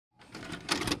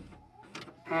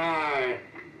Hi,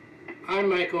 I'm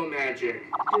Michael Magic,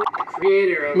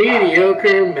 creator of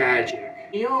Mediocre Magic,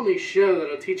 the only show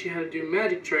that'll teach you how to do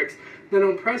magic tricks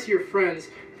that'll impress your friends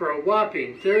for a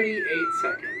whopping 38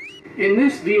 seconds. In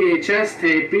this VHS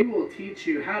tape, we will teach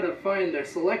you how to find the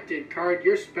selected card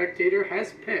your spectator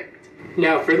has picked.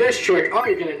 Now for this trick, all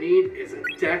you're going to need is a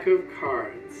deck of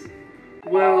cards.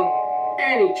 Well,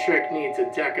 any trick needs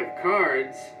a deck of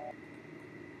cards.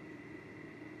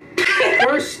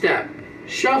 First step,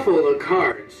 shuffle the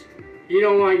cards. You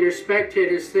don't want your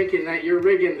spectators thinking that you're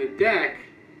rigging the deck.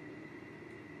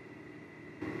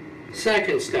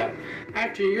 Second step,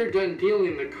 after you're done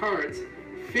dealing the cards,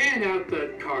 fan out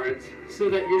the cards so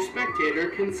that your spectator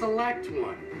can select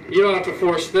one. You don't have to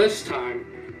force this time.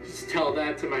 Just tell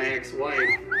that to my ex-wife.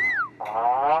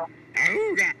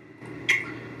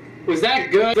 Was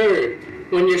that good?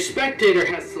 Third, when your spectator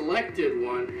has selected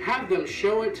one, have them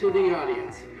show it to the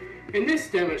audience. In this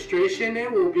demonstration, it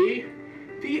will be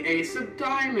the Ace of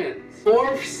Diamonds.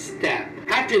 Fourth step,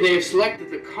 after they have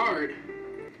selected the card,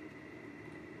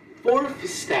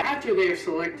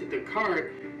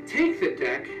 take the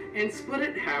deck and split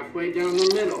it halfway down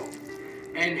the middle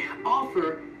and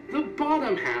offer the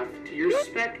bottom half to your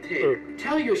spectator.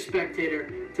 Tell your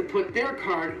spectator to put their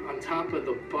card on top of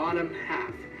the bottom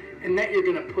half and that you're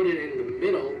going to put it in the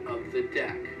middle of the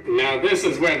deck. Now this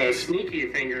is where those sneaky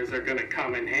fingers are going to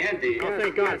come in handy. Oh,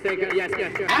 thank God, yes.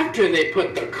 After they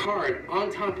put the card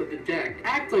on top of the deck,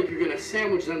 act like you're going to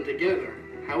sandwich them together.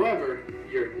 However,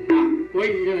 you're not. What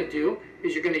you're going to do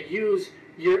is you're going to use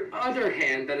your other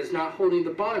hand that is not holding the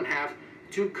bottom half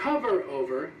to cover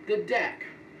over the deck.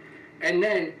 And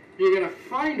then you're going to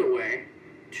find a way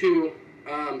to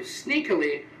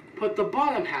sneakily put the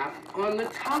bottom half on the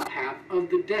top half of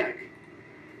the deck.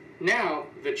 Now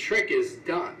the trick is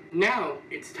done. Now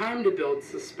it's time to build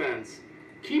suspense.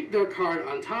 Keep their card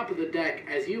on top of the deck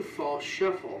as you false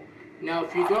shuffle. Now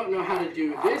if you don't know how to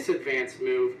do this advanced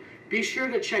move, be sure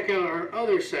to check out our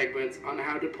other segments on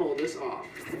how to pull this off.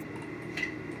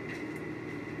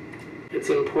 It's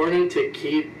important to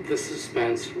keep the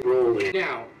suspense rolling.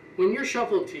 Now, when you're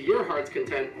shuffled to your heart's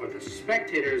content or the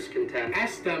spectator's content,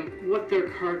 ask them what their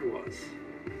card was.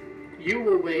 You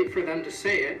will wait for them to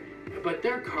say it, but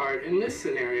their card in this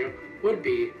scenario would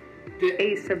be the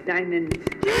Ace of Diamonds.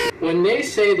 When they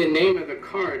say the name of the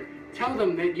card, tell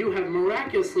them that you have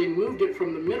miraculously moved it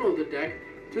from the middle of the deck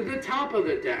to the top of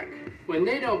the deck. When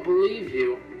they don't believe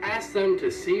you, ask them to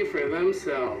see for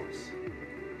themselves.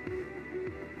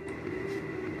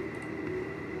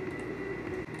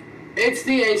 It's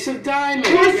the Ace of Diamonds!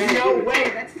 No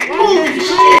way, that's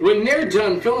the When they're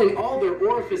done filling all their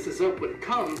orifices up with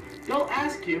cum, they'll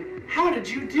ask you, how did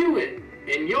you do it?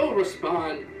 And you'll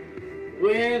respond,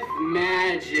 with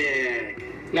magic.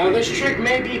 Now this trick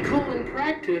may be cool in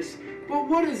practice, but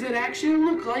what does it actually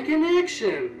look like in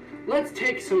action? Let's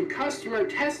take some customer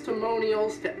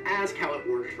testimonials to ask how it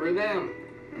worked for them.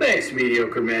 Thanks,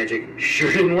 Mediocre Magic. Sure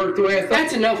didn't work the way I thought.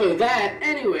 That's enough of that.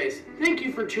 Anyways, thank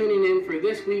you for tuning in for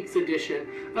this week's edition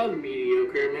of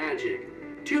Mediocre Magic.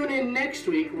 Tune in next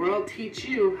week where I'll teach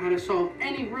you how to solve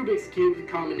any Rubik's Cube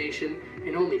combination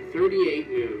in only 38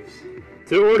 moves.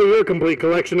 To order your complete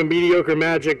collection of Mediocre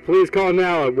Magic, please call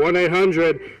now at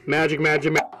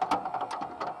 1-800-MAGIC-MAGIC-MAGIC.